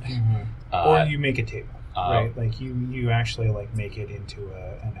land. Mm-hmm. Or you make a table, right? Like you actually like make it into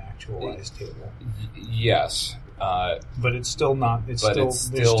an actualized table. Yes. But it's still not. There's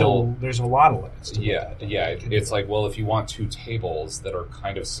a lot of limits. It's like, well, if you want two tables that are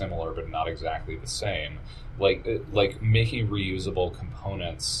kind of similar but not exactly the same, like making reusable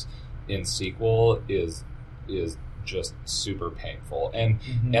components in SQL is just super painful. And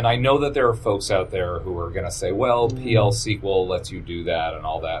I know that there are folks out there who are going to say, well, PL SQL lets you do that and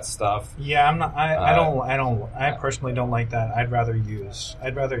all that stuff. Yeah, I'm not. I personally don't like that. I'd rather use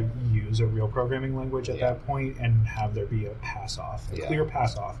a real programming language at that point and have there be a pass off, clear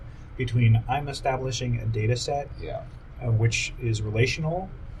pass off between I'm establishing a data set, which is relational,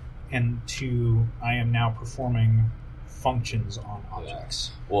 and to I am now performing functions on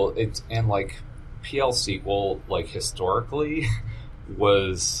objects. Well, and like PL SQL, like historically,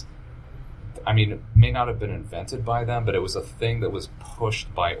 was, I mean, it may not have been invented by them, but it was a thing that was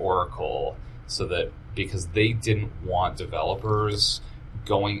pushed by Oracle so that because they didn't want developers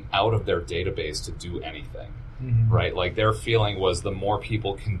going out of their database to do anything, right? Like their feeling was the more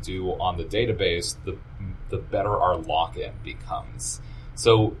people can do on the database, the better our lock-in becomes.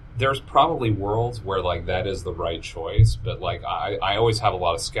 So there's probably worlds where like that is the right choice, but like I always have a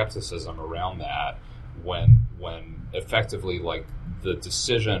lot of skepticism around that when effectively like the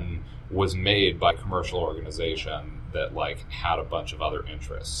decision was made by a commercial organization that like had a bunch of other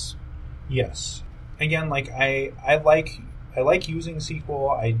interests. Yes. Again, like I like using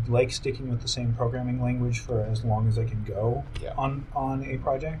SQL. I like sticking with the same programming language for as long as I can go on a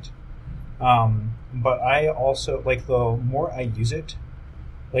project. But I also like the more I use it.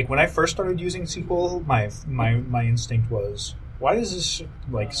 Like when I first started using SQL, my instinct was, why is this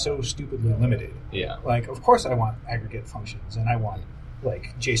like so stupidly limited? Yeah. Like, of course I want aggregate functions and I want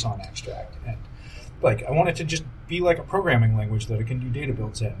like JSON abstract and like I want it to just be like a programming language that it can do data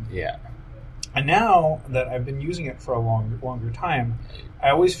builds in. Yeah. And now that I've been using it for a longer time,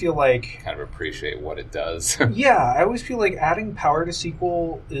 I always feel like kind of appreciate what it does. Yeah, I always feel like adding power to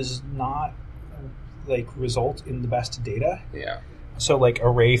SQL is not like result in the best data. Yeah. So like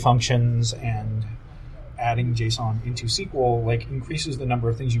array functions and adding JSON into SQL like increases the number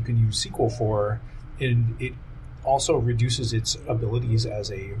of things you can use SQL for, and it also reduces its abilities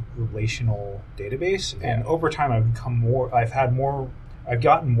as a relational database. Yeah. And over time, I've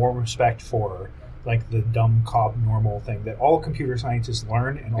gotten more respect for like the dumb cob normal thing that all computer scientists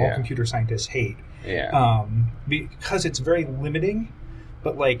learn and all computer scientists hate. Yeah. Because it's very limiting.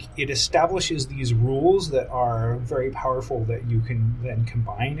 But like it establishes these rules that are very powerful that you can then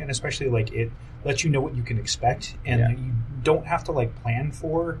combine, and especially like it lets you know what you can expect, and you don't have to like plan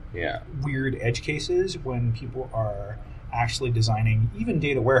for weird edge cases when people are actually designing even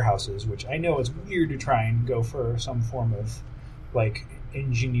data warehouses, which I know it's weird to try and go for some form of like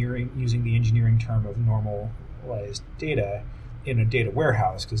engineering, using the engineering term of normalized data in a data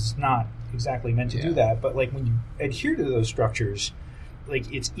warehouse, because it's not exactly meant to do that. But like when you adhere to those structures,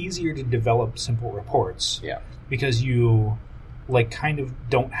 like it's easier to develop simple reports because you like kind of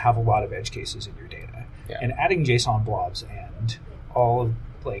don't have a lot of edge cases in your data. And adding JSON blobs and all of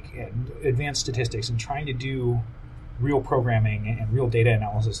like and advanced statistics and trying to do real programming and real data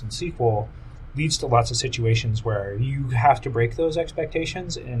analysis in SQL leads to lots of situations where you have to break those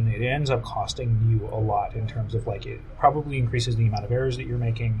expectations, and it ends up costing you a lot in terms of like it probably increases the amount of errors that you're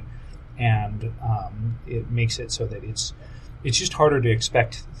making, and it makes it so that it's just harder to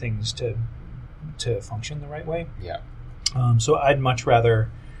expect things to function the right way. Yeah. So I'd much rather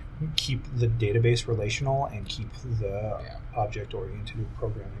keep the database relational and keep the object-oriented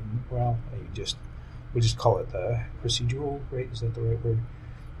programming. Well, we just call it the procedural, right? Is that the right word?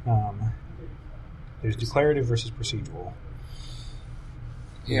 There's declarative versus procedural.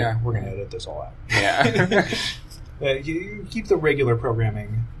 Yeah. We're going to edit this all out. Yeah. You keep the regular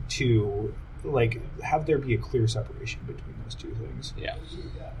programming to like have there be a clear separation between those two things. Yeah.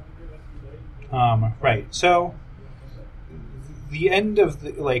 Right. So the end of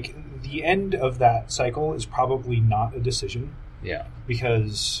that cycle is probably not a decision. Yeah.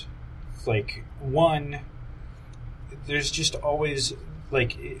 Because like one, there's just always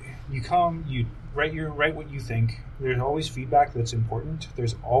like you write what you think. There's always feedback that's important.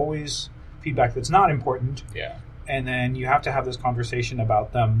 There's always feedback that's not important. Yeah. And then you have to have this conversation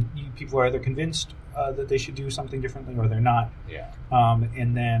about them. People are either convinced that they should do something differently or they're not. Yeah.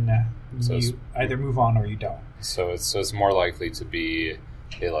 And then you either move on or you don't. So it's more likely to be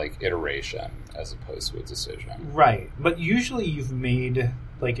a like iteration as opposed to a decision. Right. But usually you've made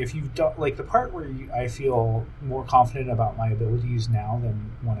like if you've done like the part where I feel more confident about my abilities now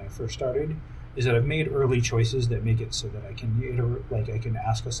than when I first started is that I've made early choices that make it so that I can I can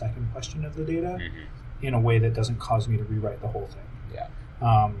ask a second question of the data. Mm-hmm. In a way that doesn't cause me to rewrite the whole thing. Yeah.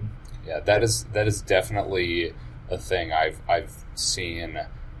 That is definitely a thing I've seen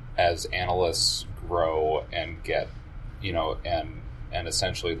as analysts grow and get, and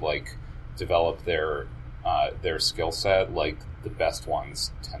essentially like develop their skill set. Like the best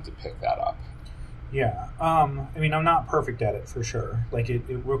ones tend to pick that up. Yeah. I mean, I'm not perfect at it for sure. Like, it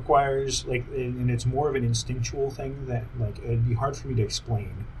requires, like, and it's more of an instinctual thing that, like, it'd be hard for me to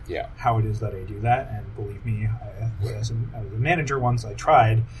explain how it is that I do that. And believe me, I was a manager once. I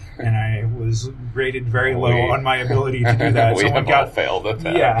tried, and I was rated very low on my ability to do that. We all failed at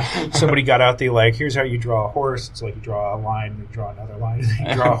that. Yeah. Somebody got out the, like, here's how you draw a horse. It's like you draw a line, you draw another line, and then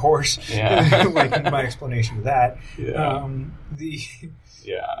you draw a horse. Like, my explanation of that. Yeah.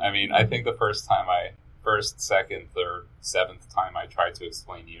 Yeah, I mean, I think the first, second, third, seventh time I tried to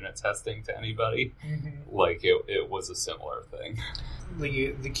explain unit testing to anybody, like, it was a similar thing.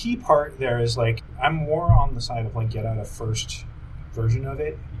 The key part there is, like, I'm more on the side of, like, get out a first version of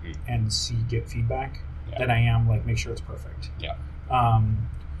it and get feedback than I am, like, make sure it's perfect. Yeah.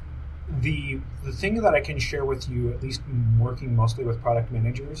 The thing that I can share with you, at least working mostly with product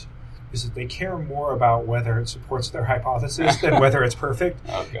managers, is that they care more about whether it supports their hypothesis than whether it's perfect.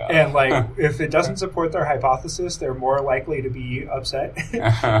 Oh, God. And, like, if it doesn't support their hypothesis, they're more likely to be upset.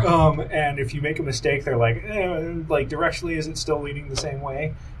 And if you make a mistake, they're like, directionally, is it still leading the same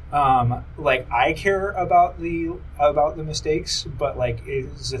way? Like, I care about the mistakes, but, like,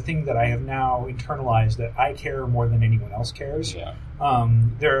 it's a thing that I have now internalized that I care more than anyone else cares. Yeah.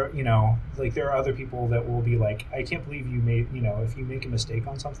 There are other people that will be like, I can't believe you made, if you make a mistake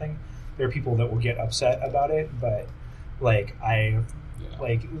on something, there are people that will get upset about it, but, like, I've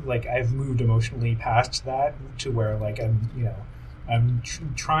moved emotionally past that to where, like, I'm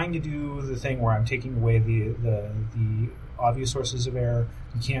trying to do the thing where I'm taking away the obvious sources of error.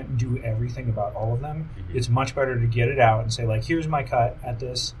 You can't do everything about all of them. It's much better to get it out and say, like, here's my cut at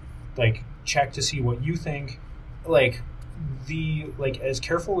this, like, check to see what you think. Like, as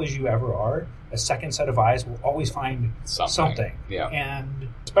careful as you ever are, a second set of eyes will always find something. Yeah. And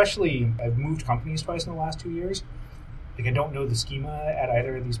especially, I've moved companies twice in the last 2 years. Like, I don't know the schema at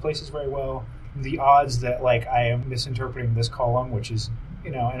either of these places very well. The odds that, like, I am misinterpreting this column, which is,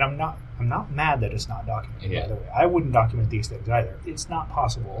 and I'm not mad that it's not documented, by the way. I wouldn't document these things either. It's not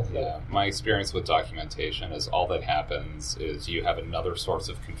possible. Yeah. My experience with documentation is all that happens is you have another source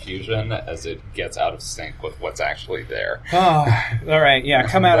of confusion as it gets out of sync with what's actually there. Oh, all right. Yeah.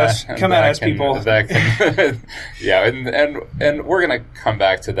 Come at us, people. Yeah. And we're going to come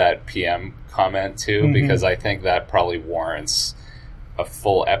back to that PM comment too, because I think that probably warrants a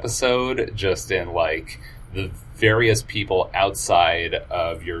full episode just in, like, the various people outside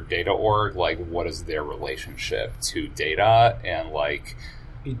of your data org, like, what is their relationship to data, and, like,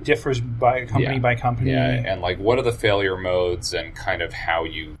 it differs by company by company. Yeah, and, like, what are the failure modes, and kind of how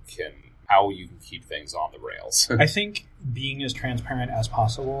you can keep things on the rails. I think being as transparent as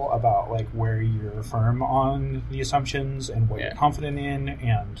possible about, like, where you're firm on the assumptions and what you're confident in,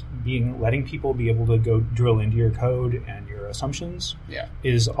 and letting people be able to go drill into your code and your assumptions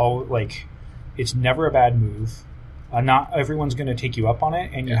is all, like, it's never a bad move. Not everyone's going to take you up on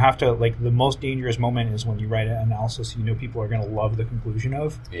it, and you have to, like, the most dangerous moment is when you write an analysis people are going to love the conclusion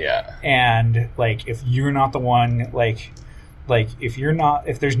of. Yeah. And, like, if you're not the one, like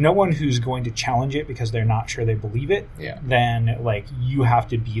if there's no one who's going to challenge it because they're not sure they believe it, then, like, you have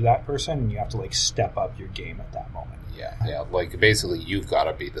to be that person, and you have to, like, step up your game at that moment. Yeah. Like, basically, you've got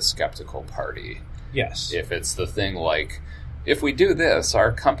to be the skeptical party. Yes. If it's the thing, like, if we do this,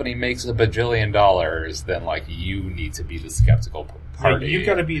 our company makes $1 bajillion, then, like, you need to be the skeptical party. Like, you've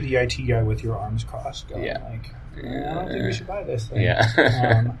got to be the IT guy with your arms crossed going, like, I don't think we should buy this thing.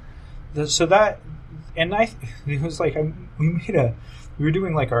 Yeah. So that, and it was like, we were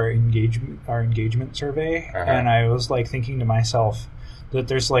doing, like, our engagement survey, and I was, like, thinking to myself that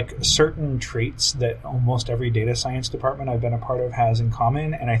there's, like, certain traits that almost every data science department I've been a part of has in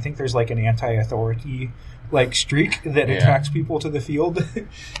common, and I think there's, like, an anti-authority, like, streak that attracts people to the field.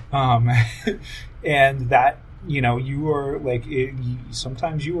 And that, you are, like,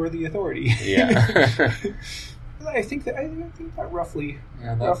 sometimes you are the authority. Yeah. I think that roughly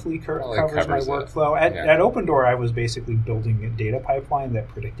covers my workflow. At Opendoor, I was basically building a data pipeline that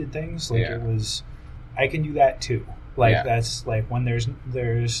predicted things. Like, it was, I can do that too. Like, that's, like, when there's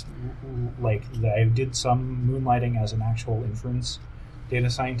like, I did some moonlighting as an actual inference data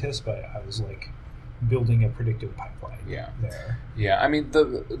scientist, but I was, like, building a predictive pipeline there. Yeah, I mean,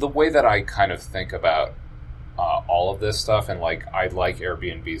 the way that I kind of think about all of this stuff, and, like, I like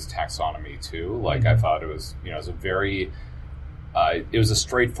Airbnb's taxonomy too. Like, I thought it was, it was a very, it was a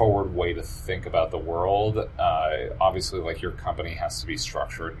straightforward way to think about the world. Obviously, like, your company has to be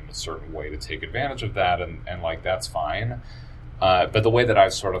structured in a certain way to take advantage of that, and like, that's fine. But the way that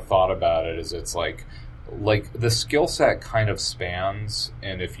I've sort of thought about it is, it's like, like the skill set kind of spans,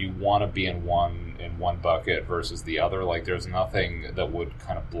 and if you want to be in one bucket versus the other, like there's nothing that would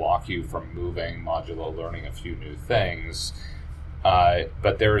kind of block you from moving modulo learning a few new things.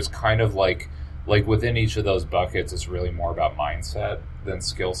 But there is kind of like within each of those buckets, it's really more about mindset than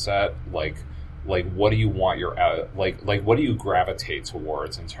skill set. Like what do you want your like what do you gravitate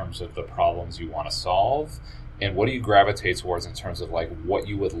towards in terms of the problems you want to solve, and what do you gravitate towards in terms of like what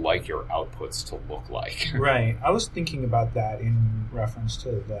you would like your outputs to look like? Right. I was thinking about that in reference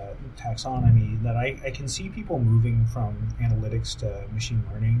to the taxonomy, that I can see people moving from analytics to machine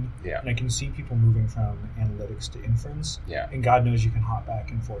learning. Yeah. And I can see people moving from analytics to inference. Yeah. And God knows you can hop back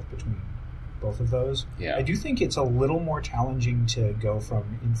and forth between both of those. Yeah. I do think it's a little more challenging to go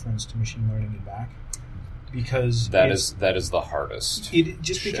from inference to machine learning and back, because that is the hardest.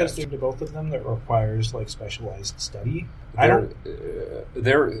 Just because they're both of them, that requires like specialized study. There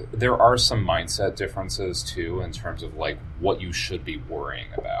are some mindset differences too in terms of like what you should be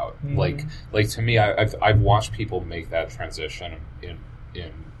worrying about. Mm-hmm. Like to me, I've watched people make that transition in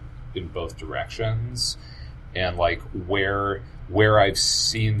both directions, and like where I've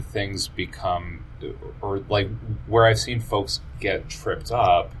seen things become, or like where I've seen folks get tripped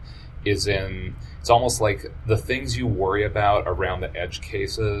up is in, it's almost like the things you worry about around the edge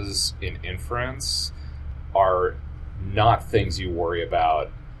cases in inference are not things you worry about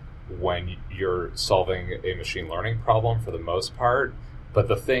when you're solving a machine learning problem for the most part. But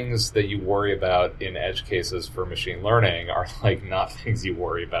the things that you worry about in edge cases for machine learning are like not things you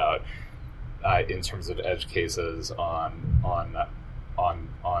worry about in terms of edge cases on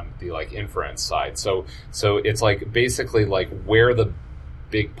the like inference side. So it's like basically like where the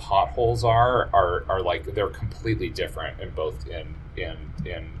big potholes are like they're completely different in both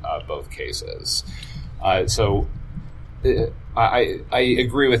both cases. So I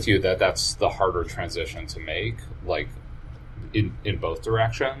agree with you that that's the harder transition to make, like in both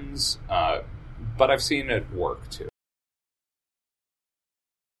directions. But I've seen it work too.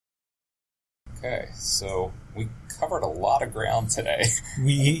 Okay, so we covered a lot of ground today.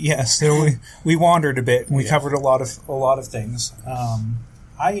 We wandered a bit. And we covered a lot of things.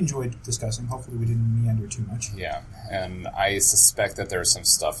 I enjoyed discussing. Hopefully, we didn't meander too much. Yeah, and I suspect that there's some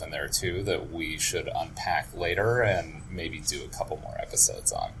stuff in there too that we should unpack later and maybe do a couple more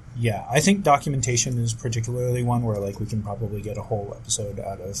episodes on. Yeah, I think documentation is particularly one where like we can probably get a whole episode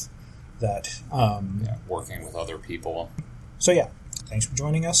out of that. Working with other people. So yeah, thanks for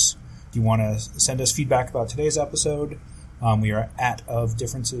joining us. If you want to send us feedback about today's episode, we are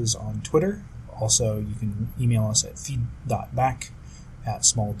 @ofdifferences on Twitter. Also, you can email us at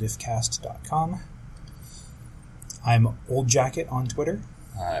feed.back@smalldiffcast.com. I'm Old Jacket on Twitter.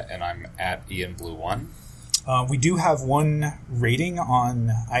 And I'm @IanBlue1. We do have one rating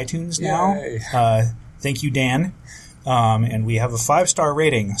on iTunes now. Yay. Thank you, Dan. And we have a 5-star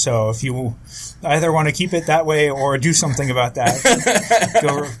rating. So if you either want to keep it that way or do something about that,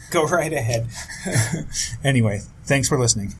 go right ahead. Anyway, thanks for listening.